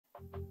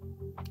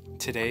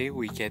Today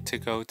we get to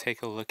go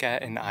take a look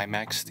at an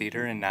IMAX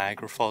theater in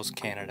Niagara Falls,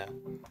 Canada.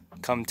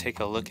 Come take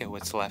a look at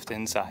what's left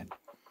inside.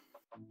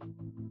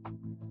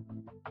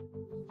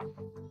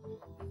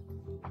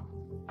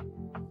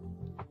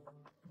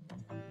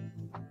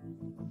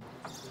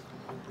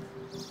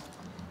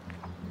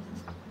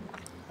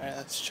 Alright,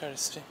 let's try to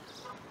stay.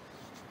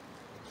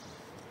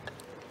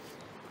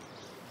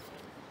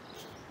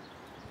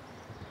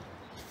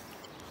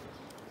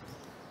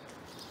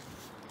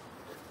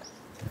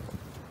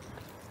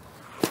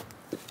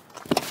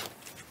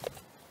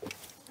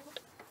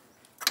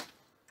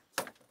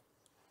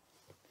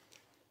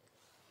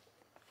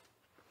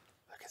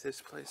 Look at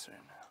this place right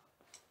now.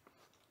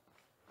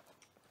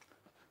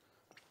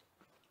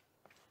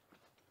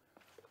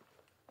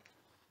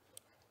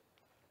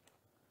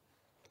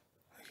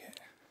 Look at,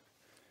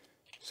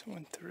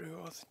 someone threw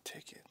all the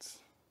tickets.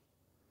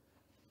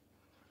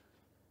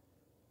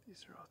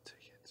 These are all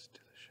tickets to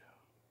the show.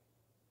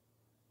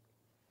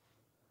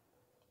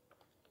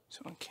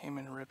 Someone came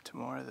and ripped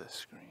more of the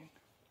screen.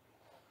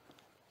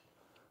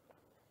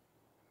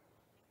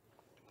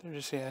 They're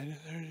just trying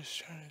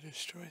to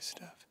destroy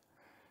stuff.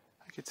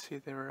 I could see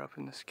they were up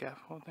in the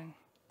scaffolding.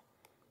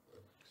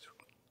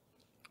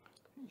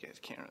 You guys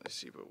can't really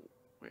see, but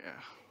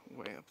yeah,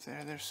 way up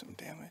there, there's some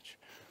damage.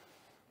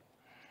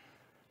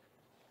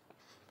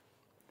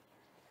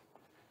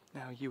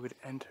 Now you would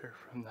enter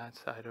from that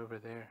side over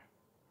there,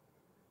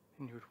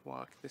 and you would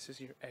walk. This is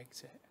your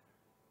exit.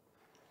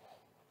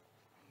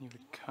 And you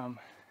would come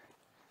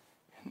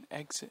and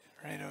exit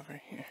right over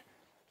here.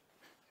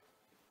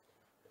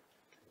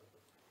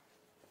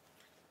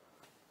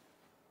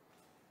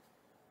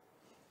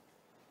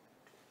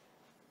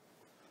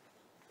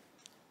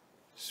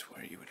 This is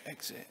where you would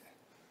exit.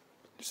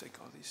 There's like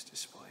all these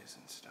displays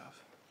and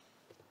stuff.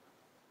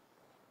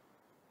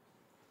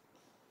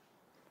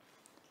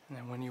 And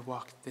then when you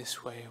walk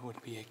this way, it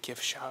would be a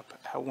gift shop.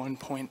 At one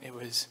point, it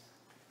was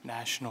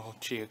National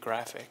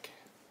Geographic.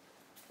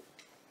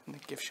 And the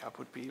gift shop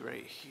would be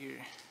right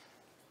here.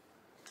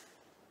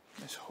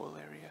 This whole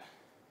area.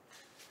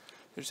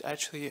 There's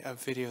actually a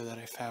video that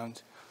I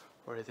found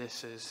where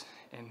this is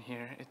in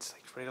here. It's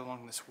like right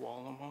along this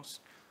wall almost.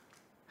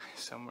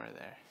 Somewhere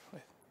there.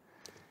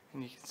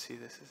 And you can see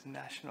this is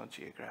National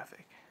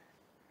Geographic,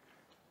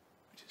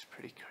 which is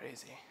pretty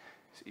crazy.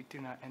 So you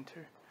do not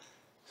enter.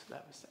 So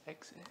that was the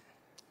exit.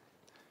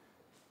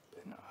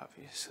 And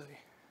obviously,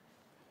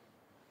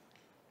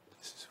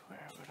 this is where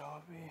it would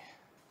all be.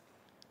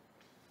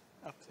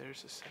 Up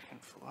there's the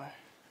second floor.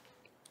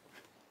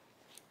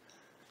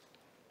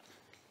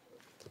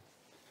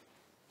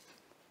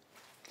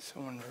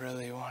 Someone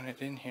really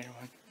wanted in here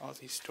when all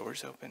these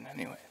doors open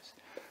anyways.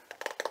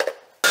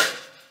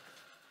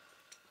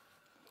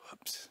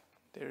 Whoops.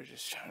 They were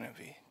just trying to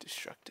be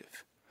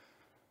destructive.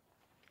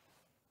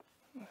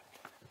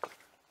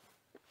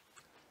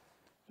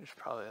 There's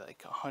probably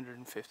like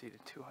 150 to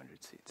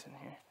 200 seats in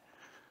here,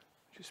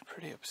 which is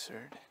pretty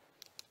absurd.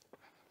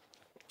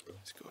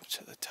 Let's go up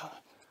to the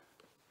top.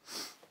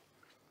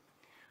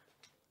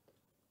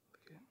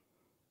 Look at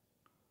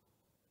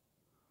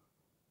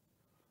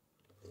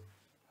the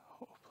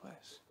whole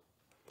place.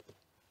 You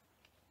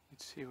can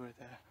see where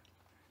the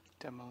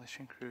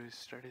demolition crews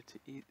started to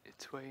eat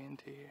its way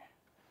into here.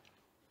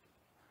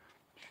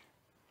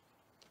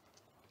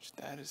 Which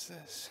that is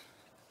this.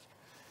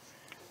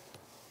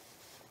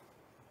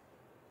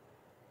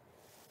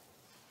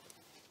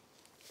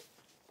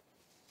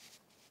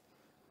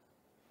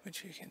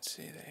 Which you can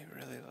see they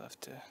really love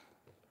to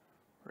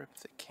rip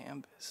the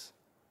canvas.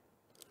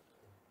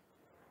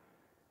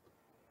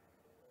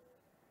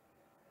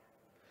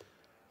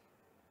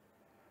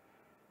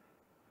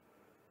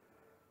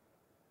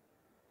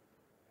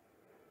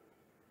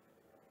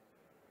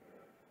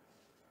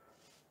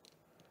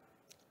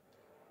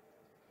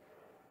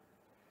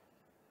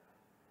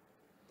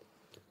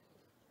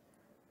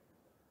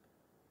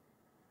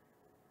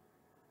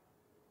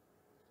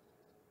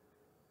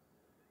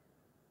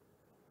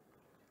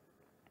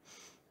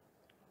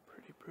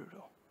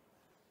 Brutal.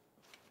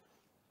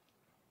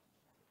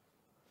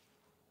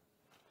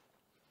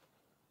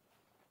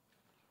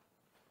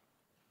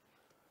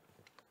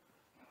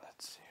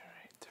 Let's see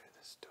right through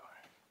this door.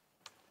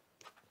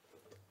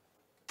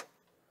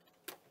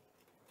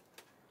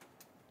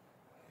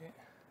 Yeah.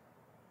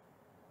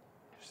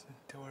 There's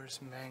the doors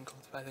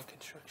mangled by the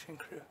construction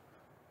crew. You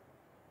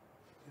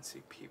can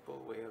see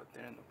people way out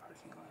there in the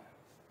parking lot.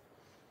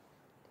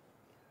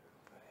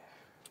 But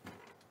yeah,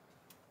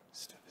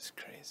 stuff is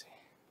crazy.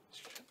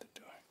 Shut the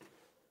door.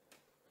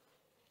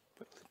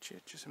 But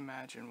legit, just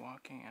imagine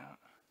walking out.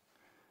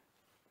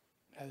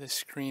 Now this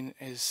screen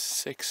is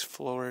 6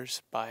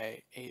 floors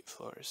by 8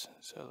 floors,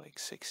 so like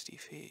 60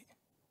 feet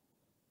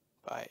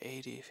by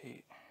 80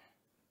 feet.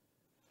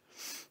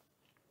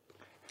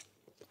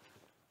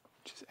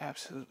 Which is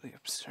absolutely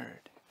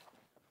absurd.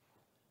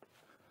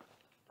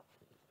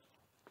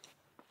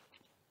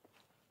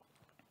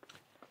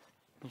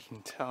 You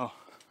can tell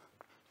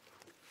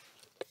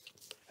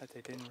that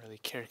they didn't really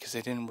care because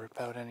they didn't rip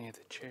out any of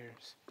the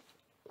chairs.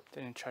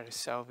 They didn't try to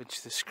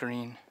salvage the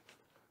screen.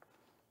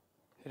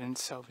 They didn't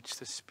salvage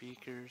the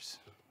speakers.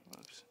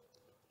 Oops.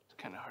 It's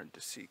kind of hard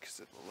to see because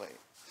of the light.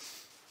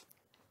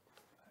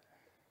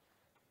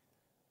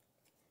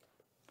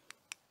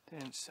 They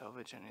didn't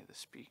salvage any of the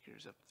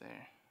speakers up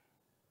there.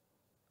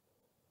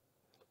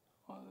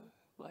 All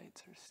the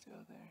lights are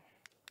still there.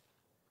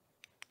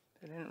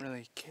 They didn't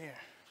really care.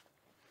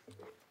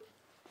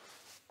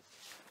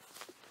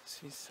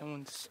 See,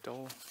 someone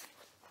stole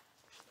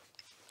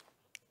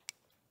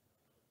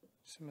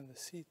some of the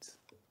seats.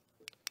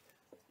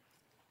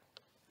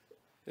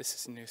 This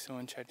is new.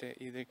 Someone tried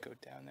to either go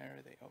down there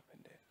or they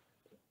opened it.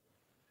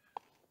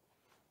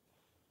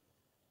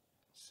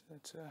 So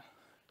it's a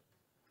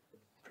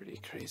pretty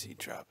crazy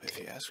drop if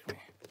you ask me.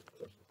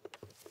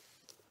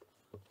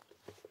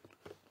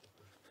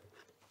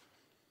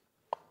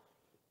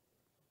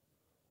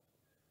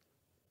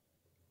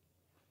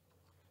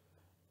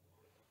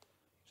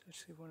 There's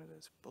actually one of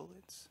those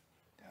bullets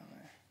down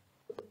there.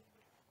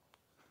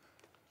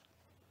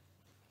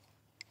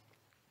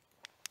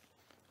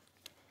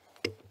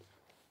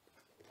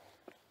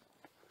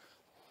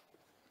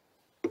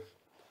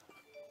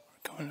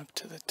 We're going up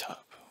to the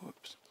top.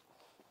 Whoops.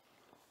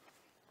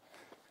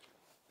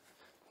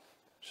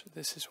 So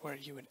this is where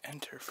you would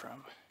enter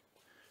from.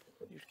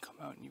 You'd come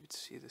out and you would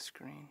see the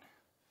screen.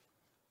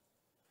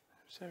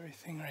 There's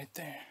everything right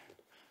there.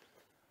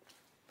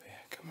 But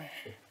yeah, come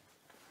here.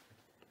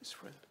 This is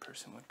where the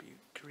person would be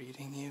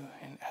greeting you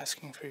and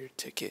asking for your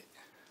ticket.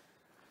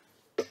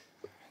 And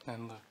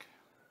then look.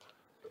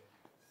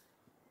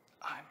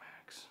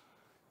 IMAX.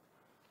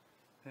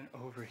 Then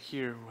over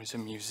here was a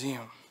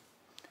museum.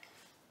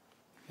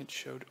 It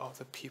showed all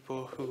the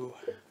people who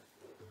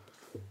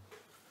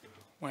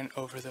went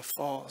over the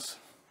falls.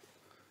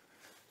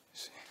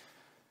 See?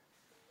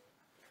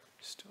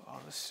 Still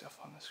all this stuff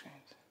on the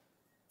screens.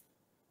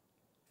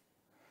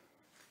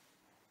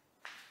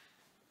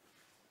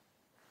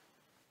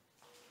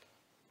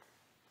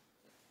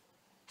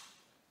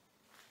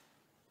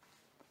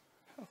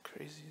 How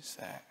crazy is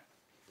that?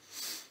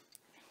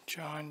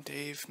 John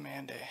Dave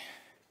Manday.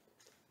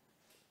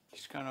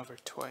 He's gone over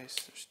twice.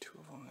 There's two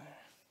of them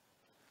there.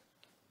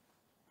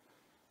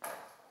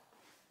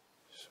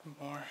 Some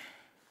more.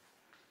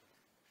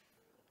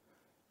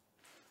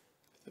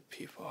 The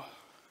people.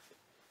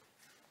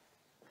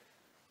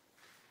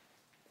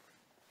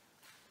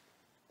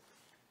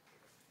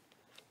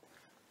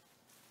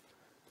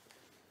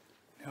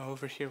 Now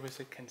over here was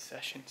a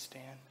concession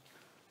stand.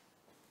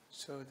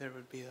 So there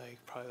would be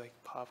probably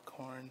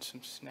popcorn,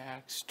 some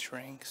snacks,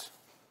 drinks.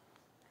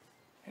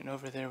 And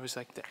over there was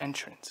the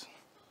entrance.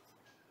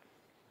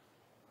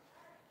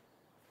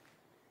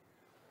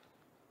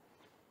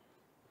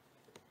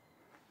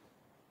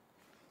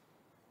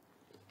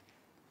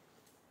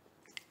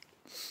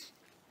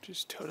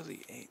 Just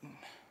totally eaten.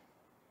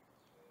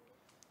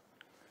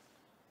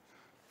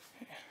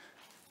 Yeah.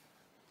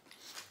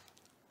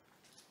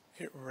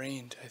 It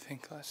rained, I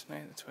think, last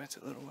night. That's why it's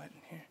a little wet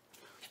in here.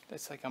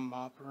 That's like a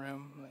mop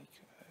room,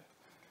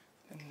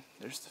 and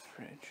there's the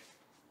fridge.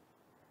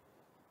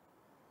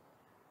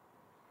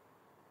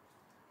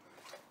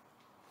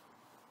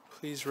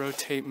 Please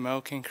rotate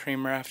milk and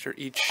creamer after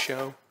each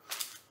show.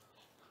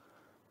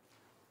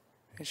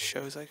 It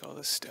shows all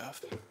this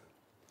stuff.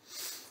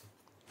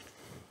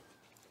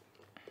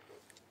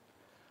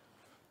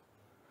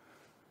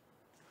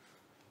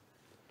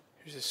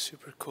 Here's a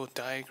super cool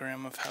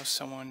diagram of how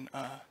someone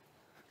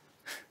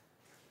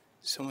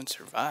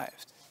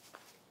survived.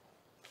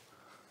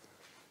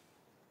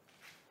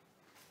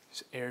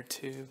 There's air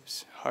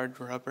tubes, hard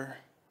rubber.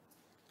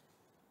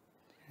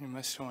 You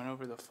must have went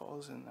over the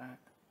falls in that,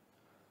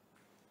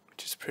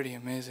 which is pretty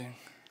amazing.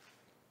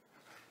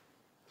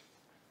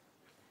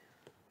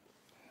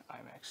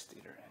 IMAX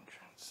Theater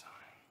entrance sign.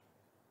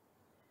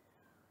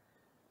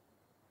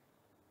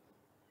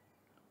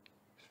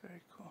 It's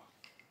very cool.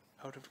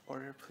 Out of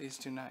order, please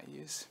do not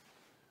use.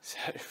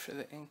 Sorry for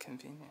the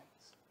inconvenience.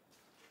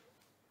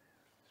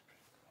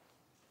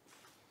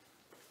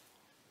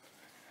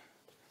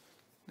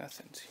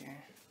 Nothing's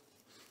here.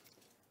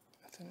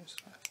 Nothing is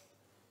left.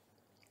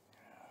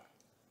 Yeah.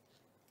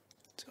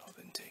 It's all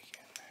been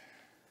taken.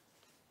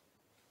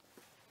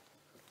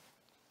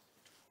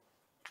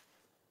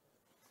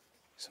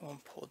 Someone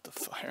pulled the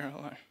fire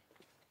alarm.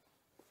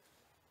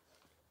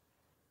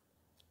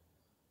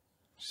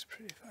 It's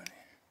pretty funny.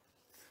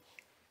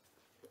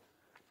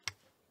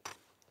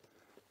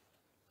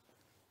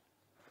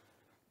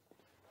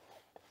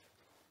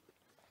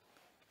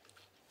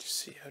 Just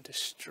see how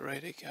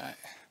destroyed it got.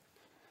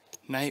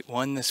 Night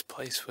one, this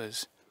place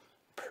was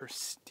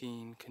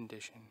pristine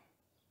condition.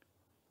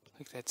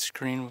 That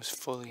screen was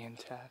fully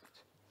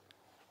intact.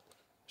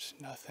 There's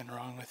nothing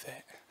wrong with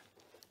it.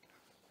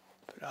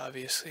 But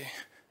obviously,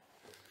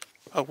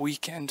 a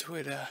weekend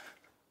would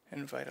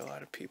invite a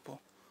lot of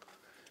people.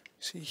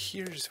 See,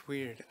 here's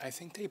weird. I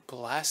think they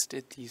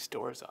blasted these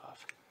doors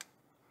off.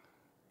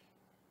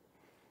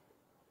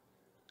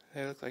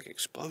 They look like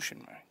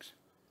explosion marks.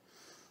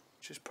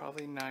 Which is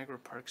probably Niagara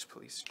Parks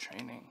police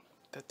training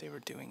that they were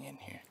doing in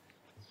here.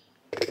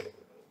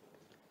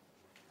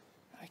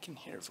 can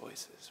hear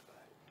voices, but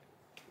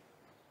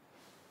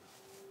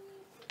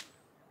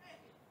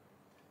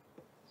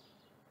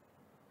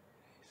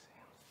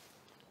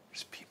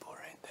there's people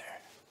right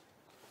there.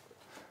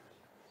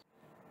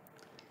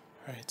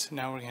 Alright, so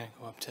now we're gonna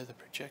go up to the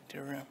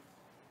projector room.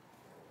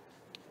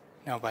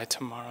 Now by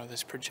tomorrow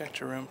this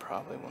projector room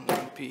probably will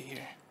not be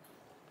here,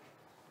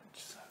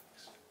 which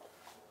sucks.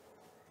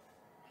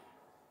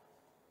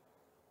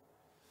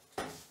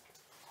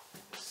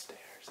 The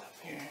stairs up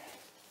here,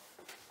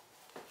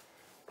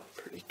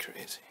 pretty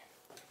crazy.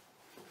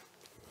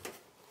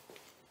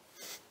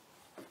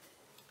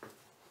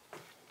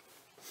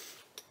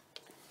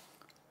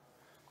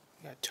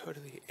 We got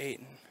totally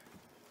eaten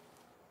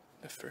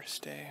the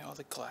first day, all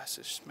the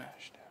glasses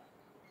smashed out.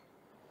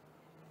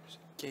 There's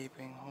a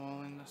gaping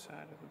hole in the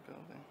side of the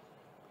building.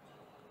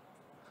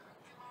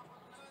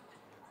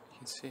 You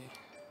can see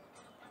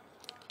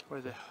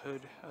where the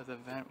hood of the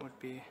vent would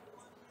be,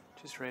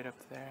 just right up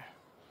there.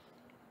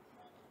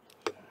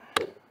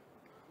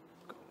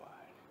 Go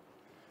wide.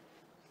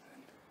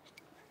 And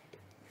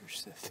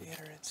here's the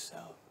theater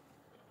itself.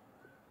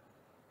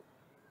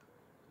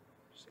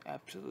 It's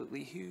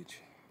absolutely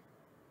huge.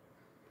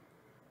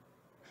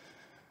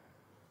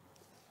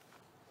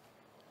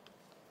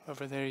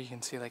 Over there you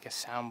can see like a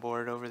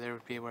soundboard. Over there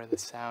would be where the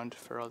sound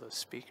for all those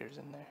speakers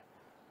in there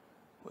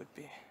would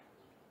be.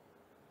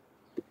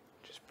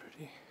 Just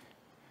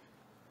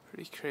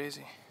pretty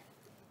crazy.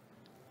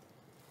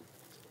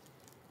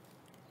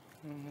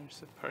 And there's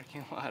the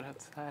parking lot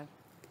outside.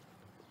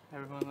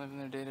 Everyone living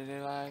their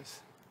day-to-day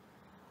lives.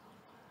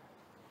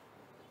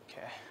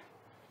 Okay,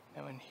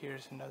 now in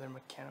here's another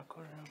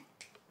mechanical room.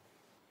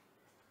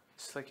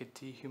 It's like a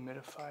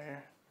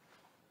dehumidifier.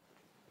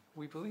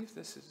 We believe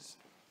this is,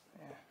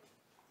 yeah,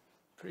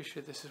 pretty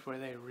sure this is where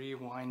they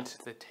rewind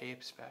the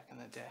tapes back in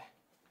the day.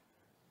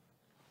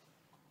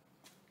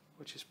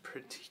 Which is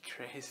pretty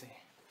crazy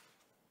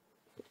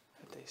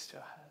that they still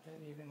have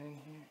it even in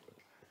here.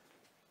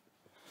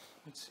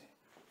 Let's see.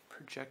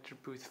 Projector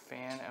booth,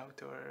 fan,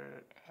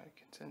 outdoor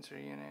condenser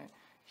unit,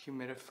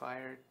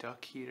 humidifier,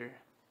 duct heater.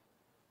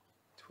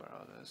 That's where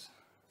all those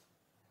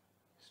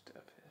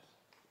stuff is.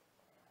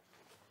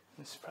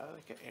 This is probably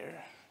like an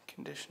air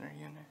conditioner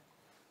unit.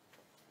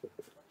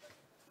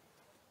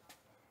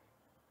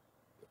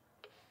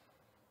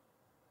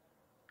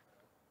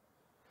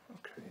 Oh,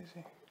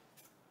 crazy.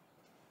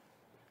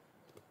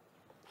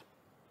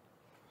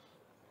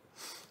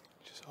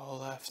 Just all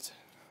left.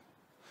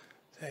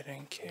 They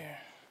didn't care.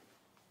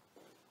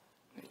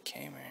 They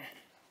came here.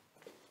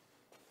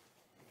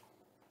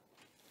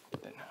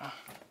 Then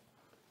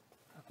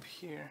up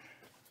here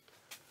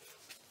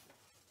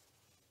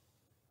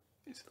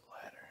is the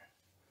ladder.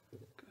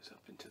 Goes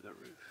up into the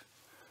roof.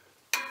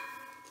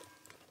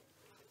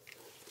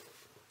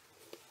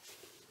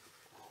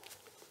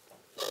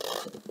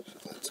 So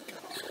let's go.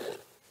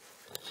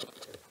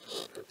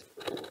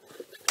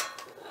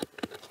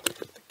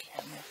 Get the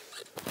camera.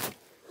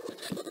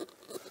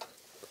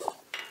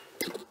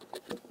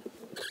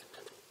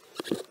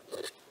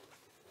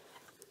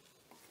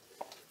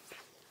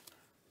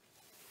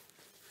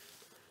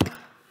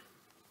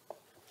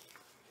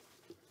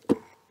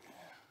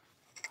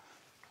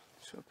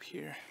 So up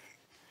here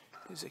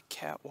is a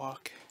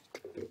catwalk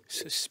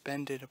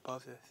suspended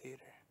above the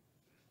theater.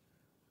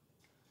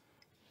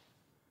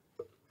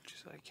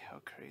 Just like, how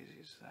crazy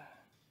is that?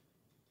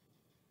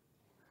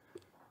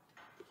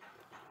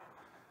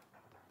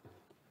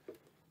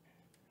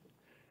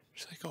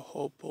 There's like a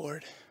whole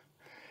board.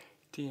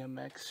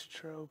 DMX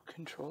strobe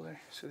controller.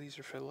 So these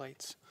are for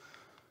lights.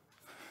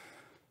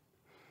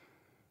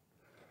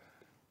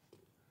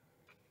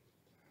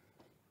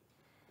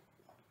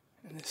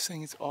 And this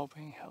thing is all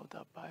being held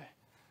up by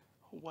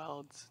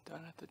welds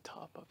done at the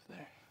top up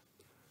there.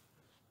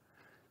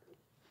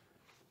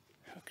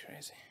 How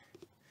crazy.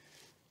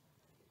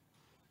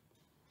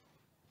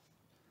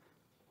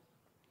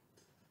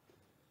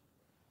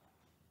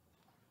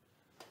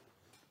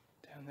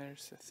 Down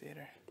there's the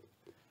theater.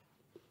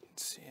 You can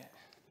see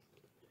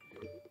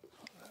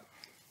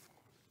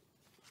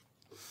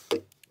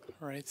it.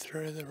 Right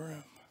through the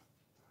room.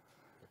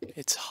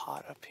 It's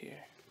hot up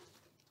here.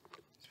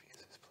 It's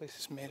because this place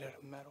is made out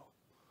of metal.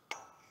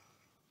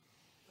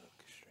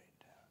 Look straight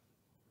down.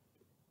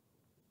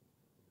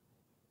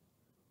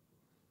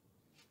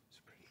 It's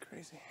pretty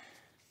crazy.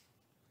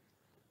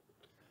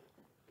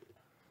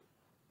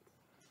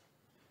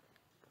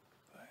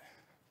 But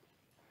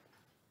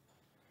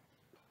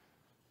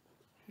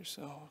here's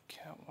the whole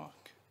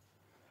catwalk.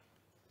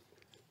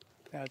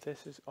 Now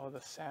this is all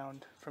the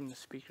sound from the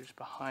speakers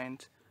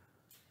behind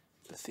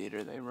the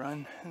theater they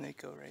run, and they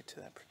go right to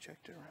that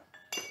projector room.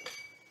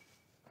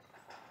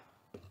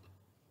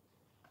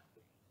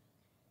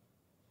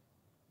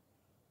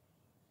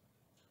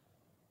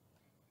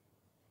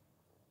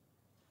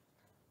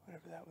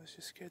 Whatever that was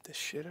just scared the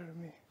shit out of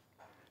me.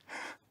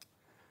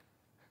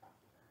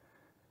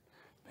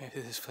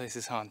 Maybe this place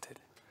is haunted.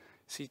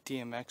 See,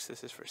 DMX,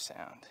 this is for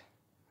sound.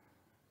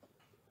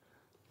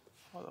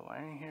 All the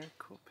wiring here,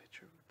 cool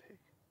picture of a pig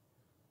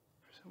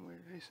for some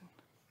weird reason.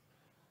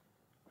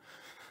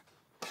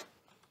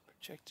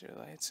 projector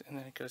lights, and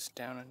then it goes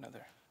down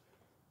another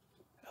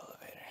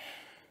elevator,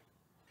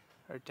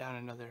 or down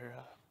another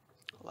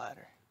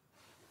ladder.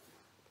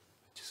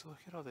 Just look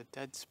at all the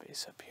dead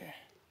space up here.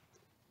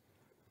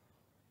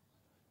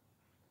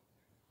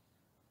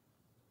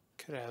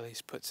 Could I at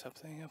least put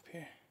something up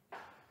here?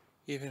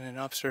 Even an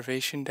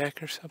observation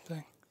deck or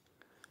something?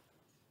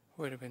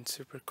 Would have been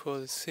super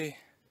cool to see.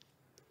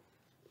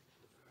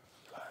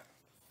 But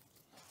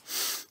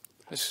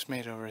this was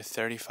made over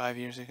 35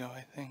 years ago,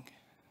 I think.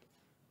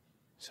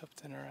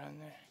 Something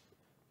around there.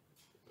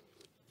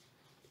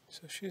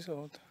 So she's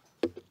old.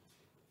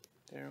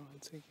 There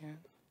once again.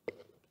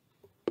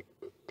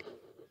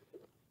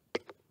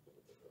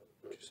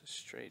 Just a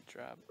straight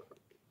drop.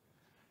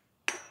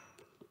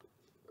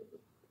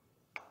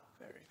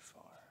 Very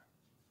far.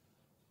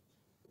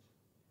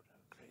 But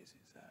how crazy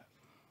is that?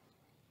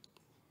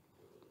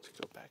 Let's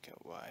go back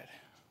out wide.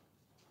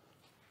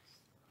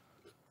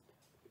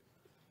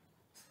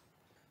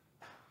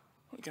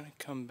 We're gonna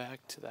come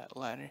back to that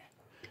ladder.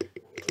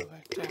 Go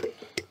back down. Back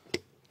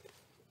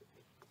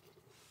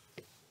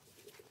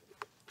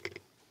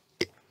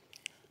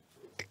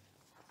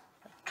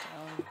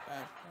down the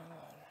ladder.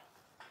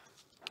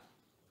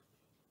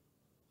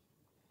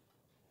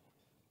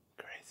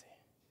 Crazy.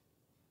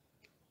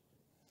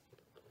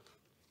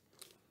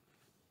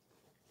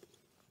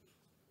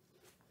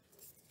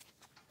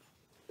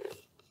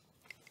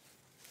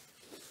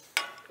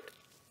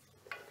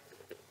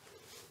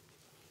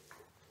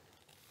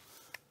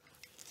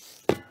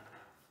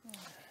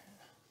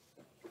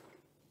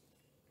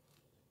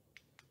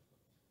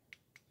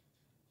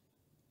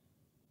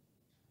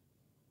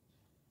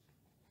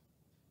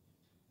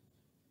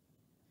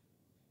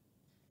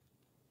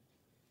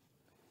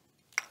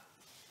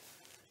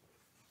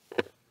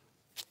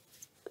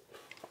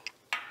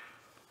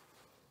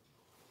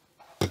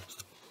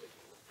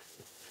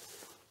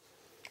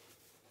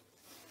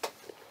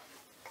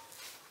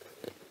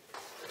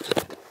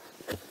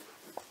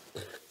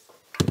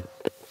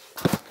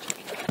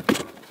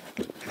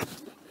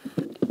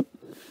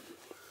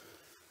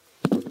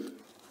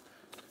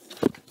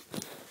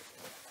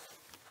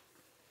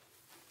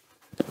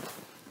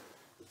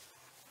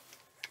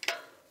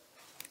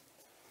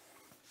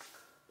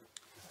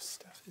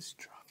 Stuff is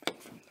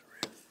dropping from the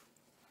roof.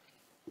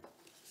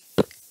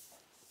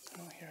 I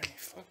don't hear any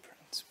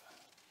footprints, but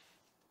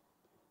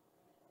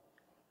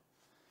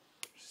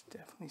there's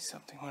definitely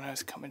something when I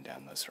was coming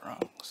down those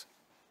rungs.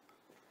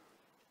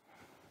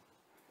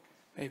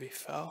 Maybe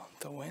fell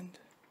the wind.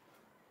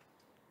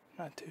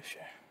 Not too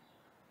sure.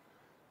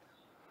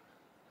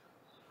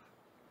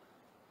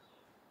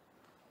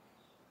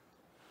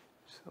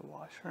 It's the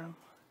washroom.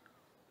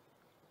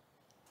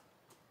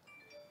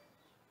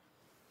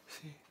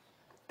 See?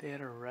 They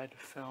had a red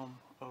film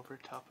over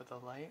top of the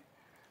light,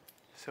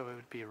 so it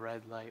would be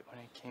red light when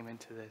it came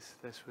into this.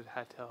 This would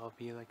have to all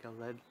be like a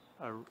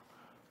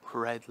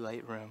red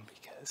light room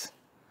because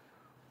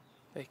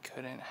they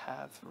couldn't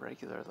have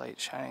regular light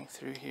shining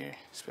through here,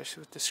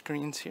 especially with the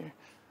screens here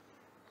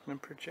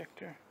and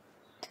projector.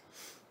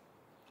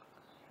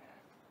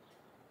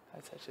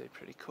 That's actually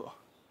pretty cool.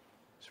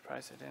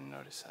 Surprised I didn't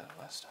notice that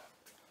last time.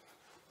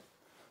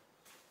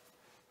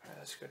 Alright,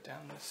 let's go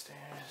down the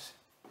stairs.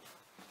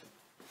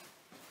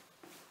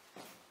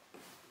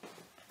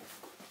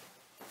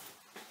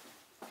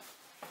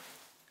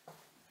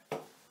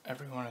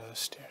 Every one of those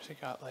stairs,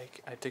 it got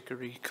like a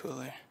degree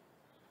cooler.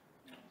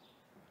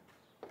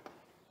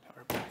 Now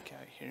we're back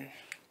out here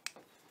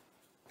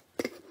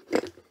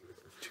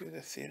to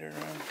the theater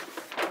room.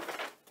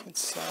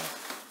 It's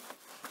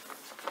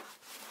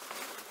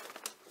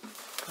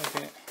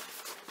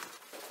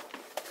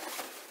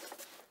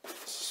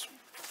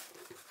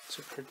it's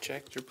a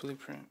projector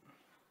blueprint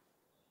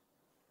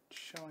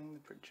showing the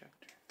projector.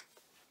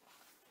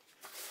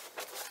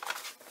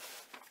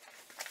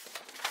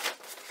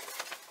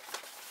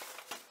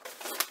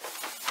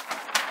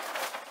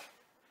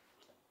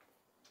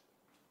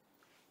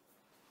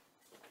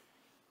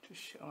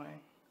 Showing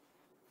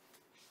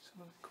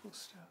some of the cool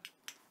stuff.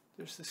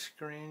 There's the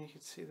screen, you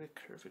can see the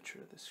curvature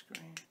of the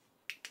screen.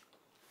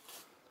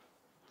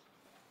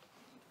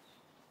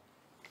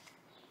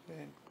 They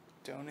didn't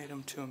donate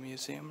them to a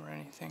museum or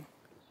anything.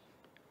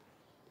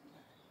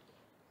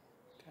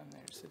 Down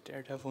there's the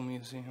Daredevil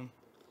Museum.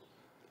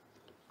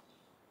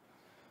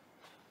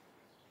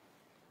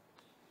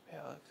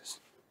 Yeah, look,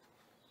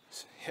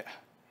 yeah,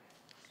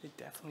 they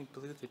definitely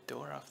blew the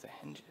door off the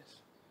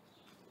hinges.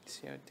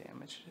 See how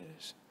damaged it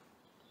is?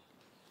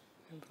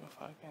 And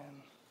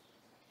fucking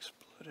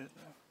exploded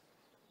them.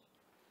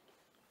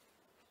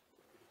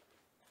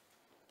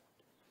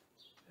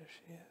 There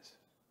she is.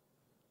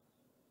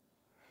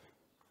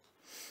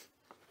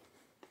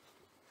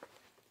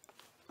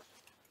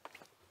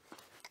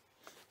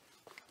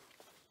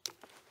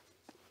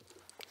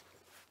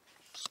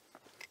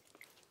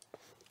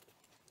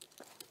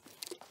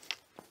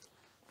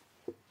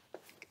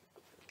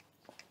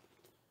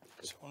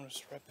 Someone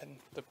was ripping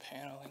the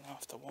paneling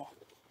off the wall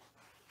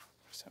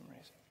for some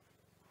reason.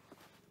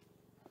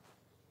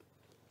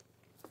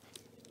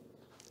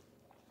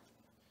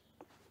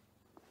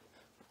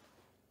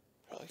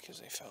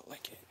 because I felt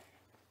like it.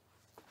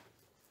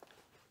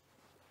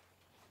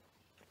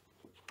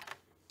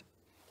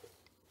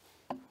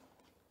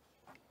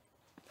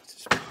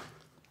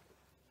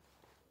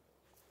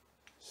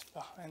 It's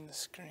behind the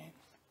screen.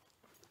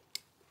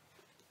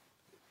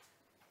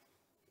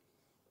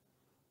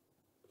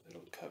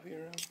 Little cubby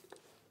room.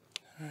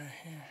 Right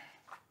here.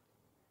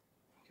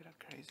 Look at how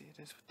crazy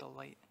it is with the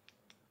light.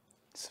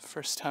 It's the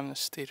first time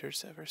this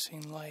theater's ever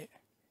seen light.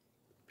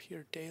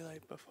 Pure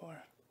daylight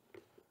before.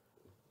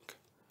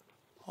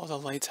 All the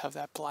lights have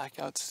that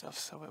blackout stuff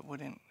so it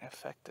wouldn't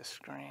affect the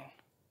screen.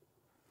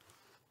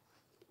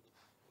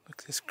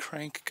 Look, this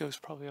crank goes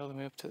probably all the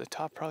way up to the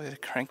top, probably to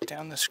crank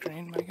down the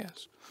screen, I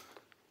guess.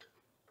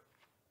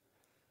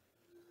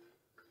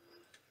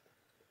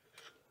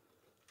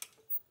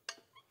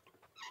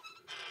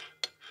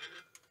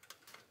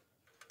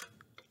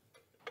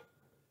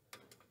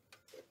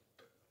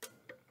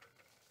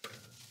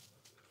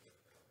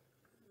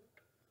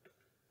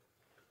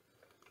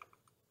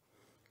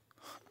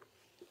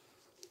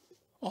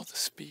 All the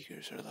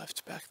speakers are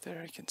left back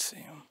there, I can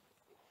see them.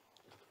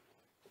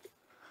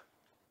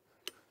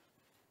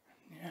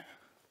 Yeah.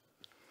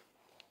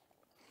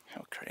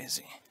 How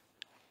crazy.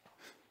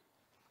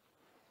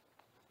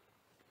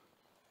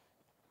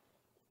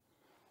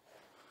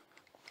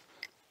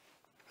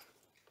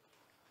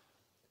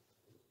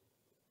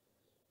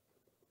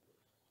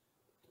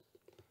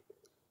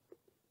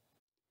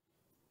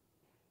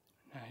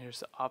 Now here's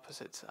the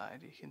opposite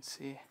side. You can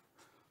see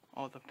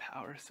all the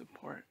power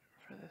support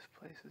for this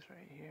place is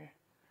right here.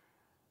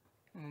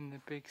 And then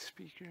the big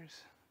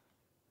speakers.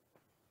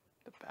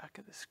 The back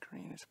of the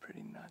screen is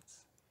pretty nuts.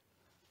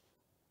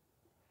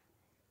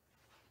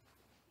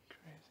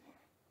 Crazy.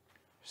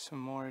 Some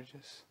more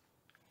just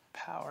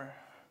power.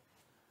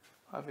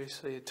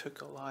 Obviously it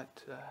took a lot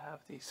to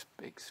have these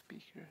big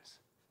speakers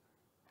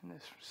and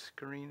this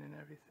screen and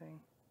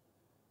everything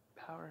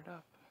powered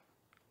up.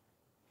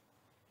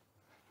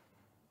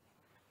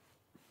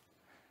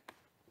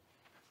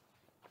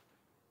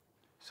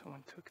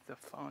 Someone took the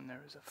phone.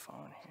 There was a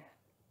phone here.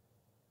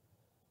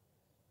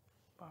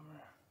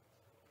 Bummer.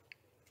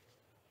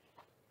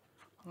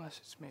 Unless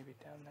it's maybe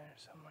down there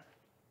somewhere.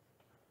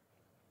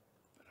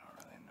 But I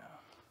don't really know.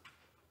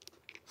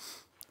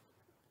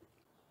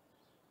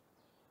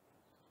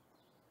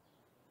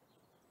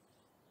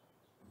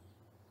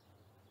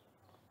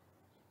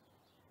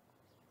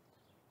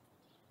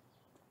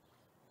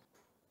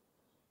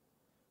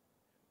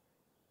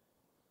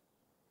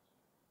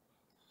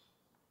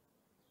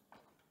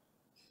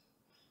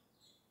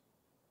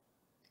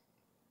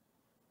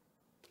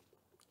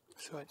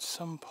 So at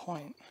some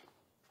point,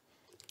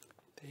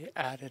 they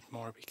added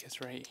more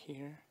because right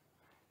here,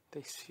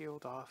 they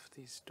sealed off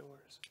these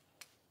doors.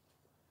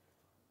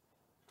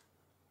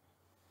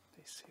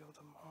 They sealed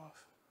them off.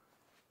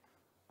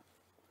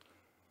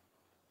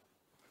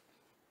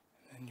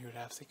 And then you would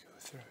have to go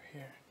through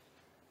here.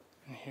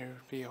 And here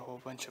would be a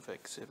whole bunch of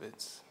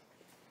exhibits.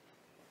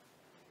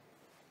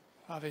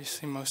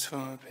 Obviously, most of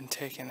them have been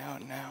taken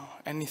out now.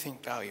 Anything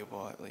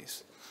valuable, at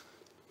least.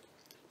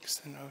 Because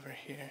then over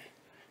here,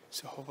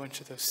 there's a whole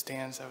bunch of those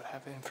stands that would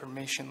have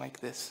information like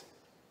this.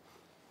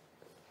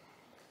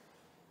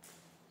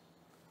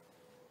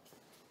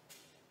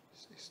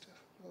 See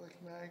stuff like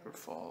Niagara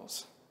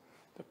Falls,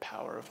 the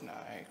power of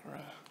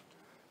Niagara.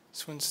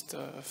 This one's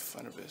the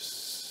fun of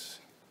this.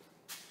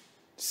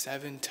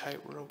 7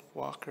 tightrope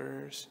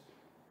walkers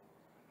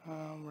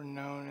were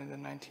known in the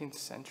 19th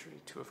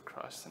century to have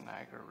crossed the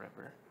Niagara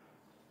River.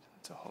 So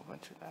it's a whole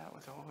bunch of that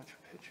with a whole bunch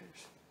of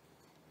pictures.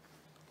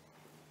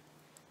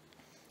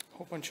 A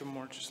whole bunch of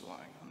more just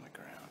lying on the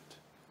ground.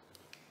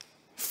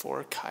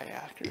 4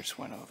 kayakers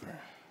went over.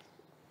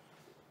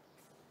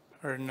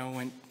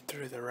 Went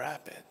through the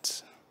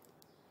rapids.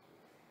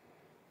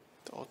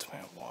 The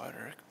ultimate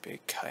water,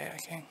 big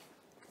kayaking.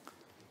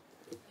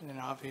 And then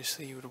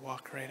obviously you would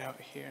walk right out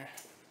here.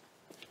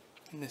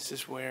 And this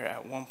is where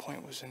at one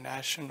point was a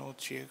National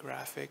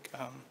Geographic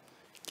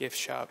gift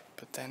shop,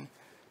 but then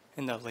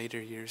in the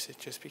later years it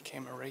just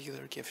became a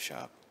regular gift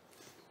shop.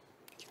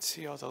 You can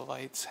see all the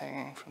lights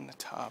hanging from the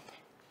top.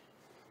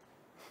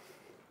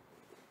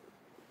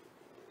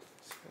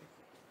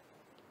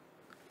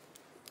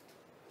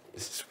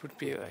 This would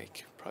be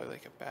like, probably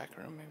like a back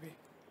room maybe.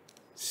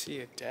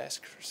 See a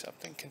desk for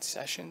something,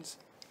 concessions.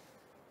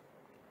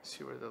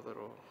 See where the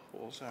little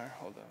holes are,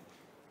 hold up.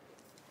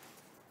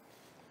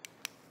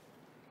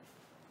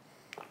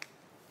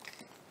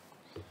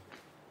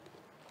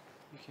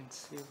 You can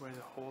see where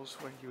the holes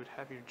where you would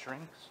have your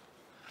drinks.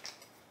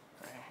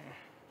 Right here.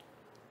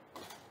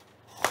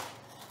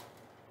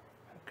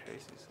 How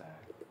crazy is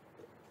that?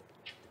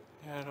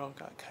 Yeah, it all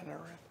got kind of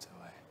ripped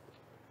away.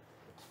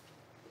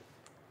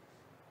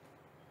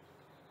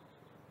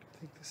 I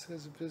think this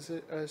says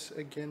visit us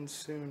again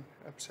soon,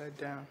 upside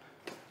down.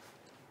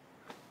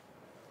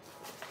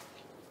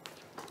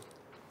 How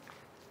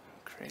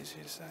crazy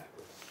is that?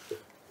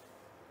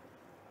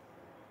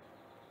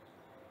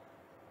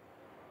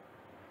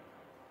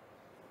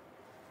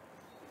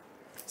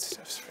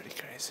 Stuff's pretty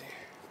crazy.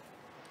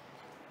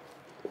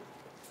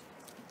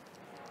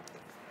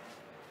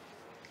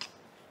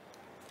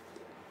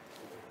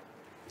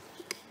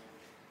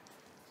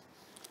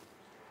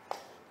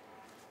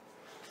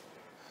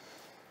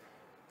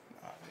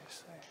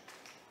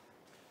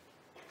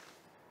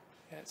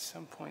 at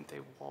some point they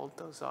walled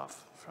those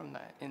off from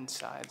the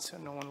inside so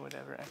no one would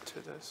ever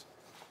enter those.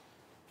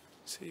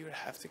 So you would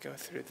have to go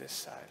through this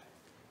side.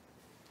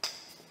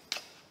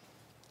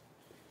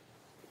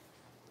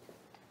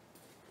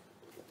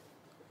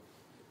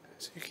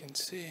 As you can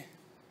see,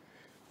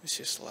 it's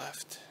just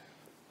left.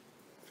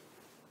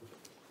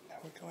 Now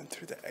we're going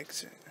through the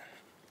exit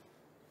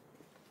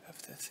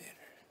of the theater.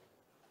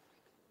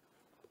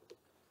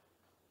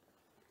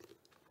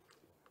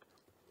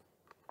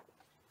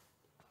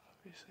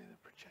 Obviously the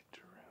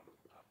projector room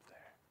up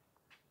there.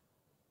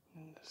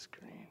 And the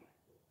screen.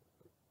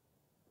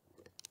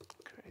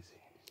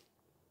 Crazy.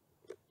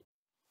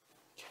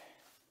 Okay,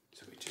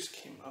 so we just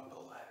came up a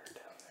ladder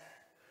down there.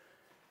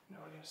 Now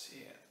we're going to see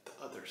it the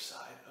other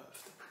side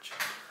of the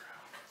projector room.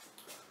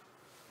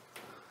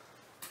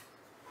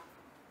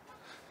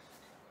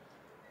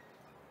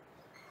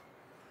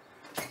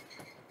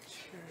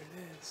 Here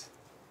it is.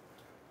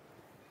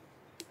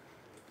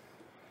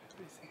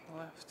 Everything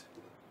left.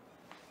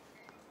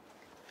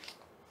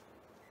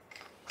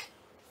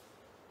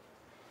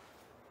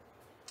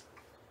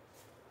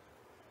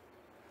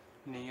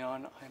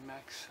 Neon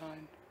IMAX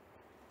sign.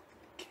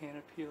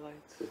 Canopy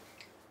lights.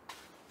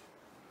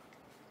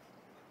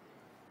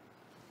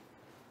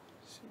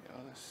 See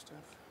all this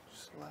stuff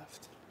just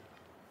left.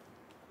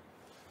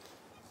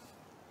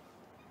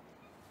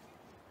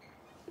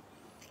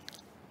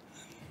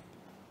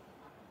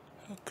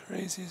 How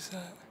crazy is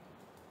that?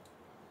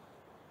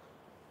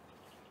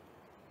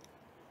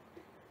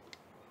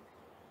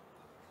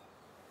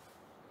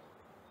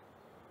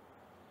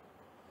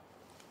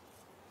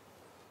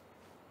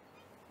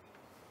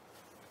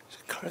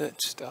 There's a car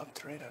that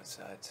stopped right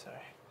outside, sorry.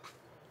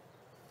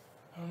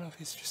 I don't know if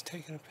he's just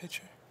taking a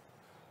picture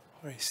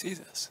or he sees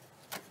us.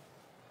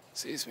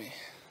 Sees me.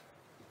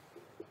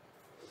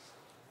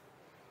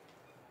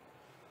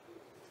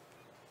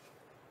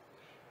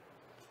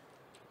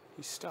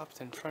 He stopped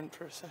in front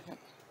for a second.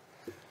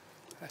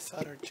 I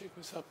thought our jig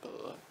was up, but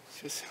look,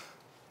 it's just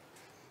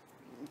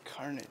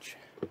carnage.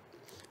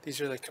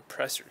 These are like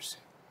compressors.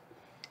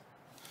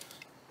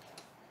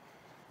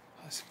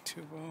 Plastic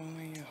tube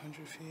only,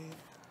 100 feet.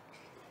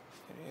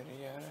 Yada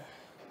yada yada.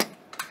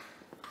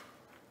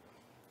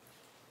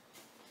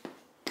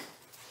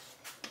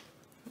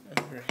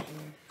 Over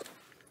here.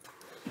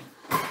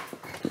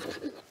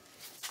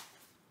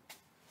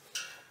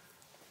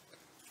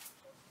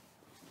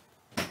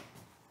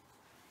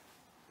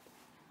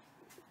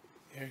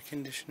 Air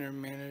conditioner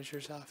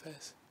manager's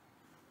office.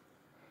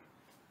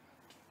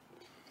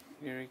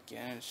 Here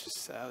again, it's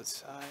just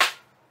outside.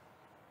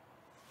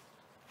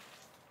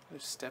 I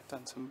just stepped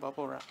on some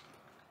bubble wrap.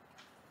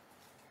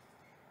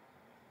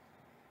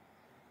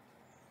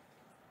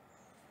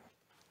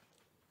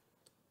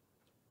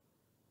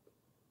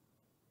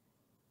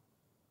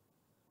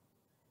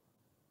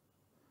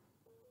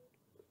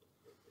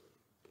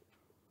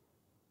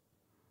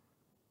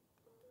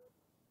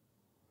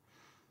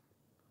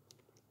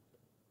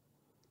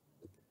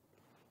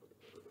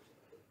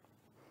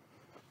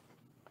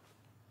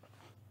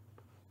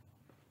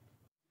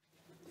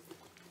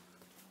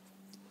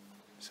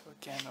 So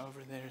again, over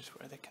there is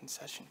where the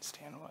concession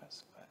stand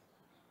was, but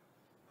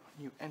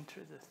when you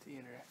enter the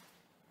theater,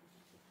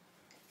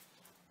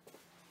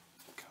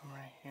 come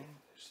right here,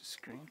 there's a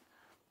screen,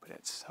 but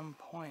at some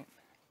point,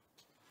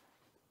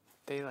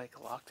 they like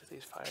locked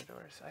these fire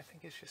doors. I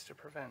think it's just to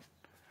prevent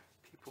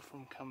people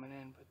from coming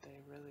in, but they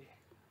really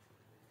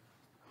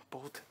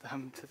bolted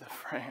them to the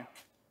frame.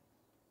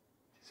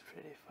 It's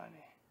pretty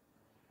funny.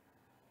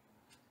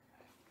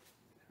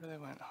 They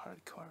really went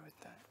hardcore with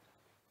that.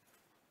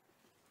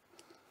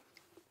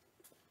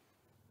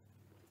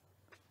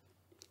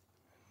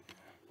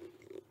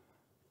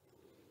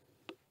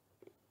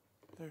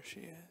 There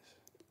she is.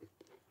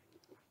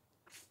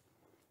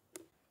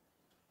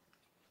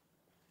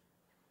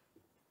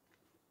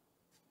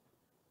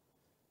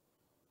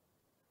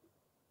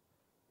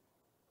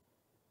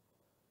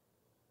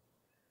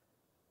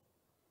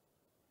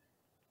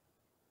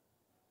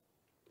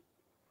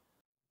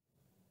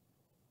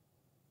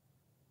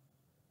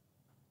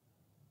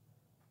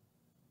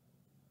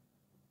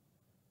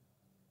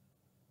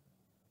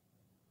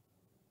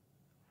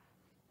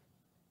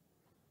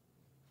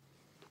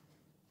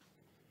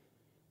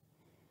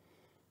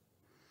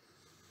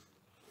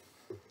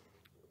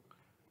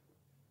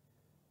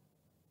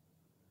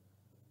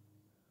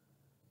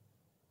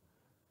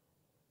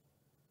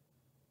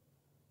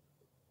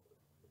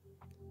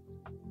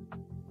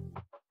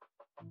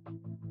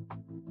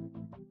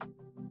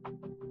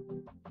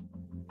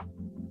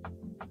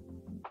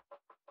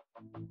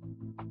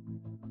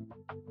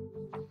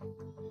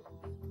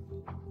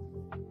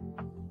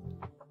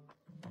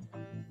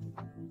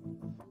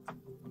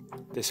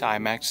 This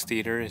IMAX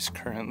theater is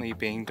currently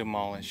being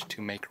demolished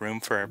to make room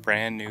for a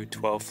brand new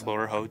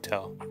 12-floor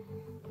hotel.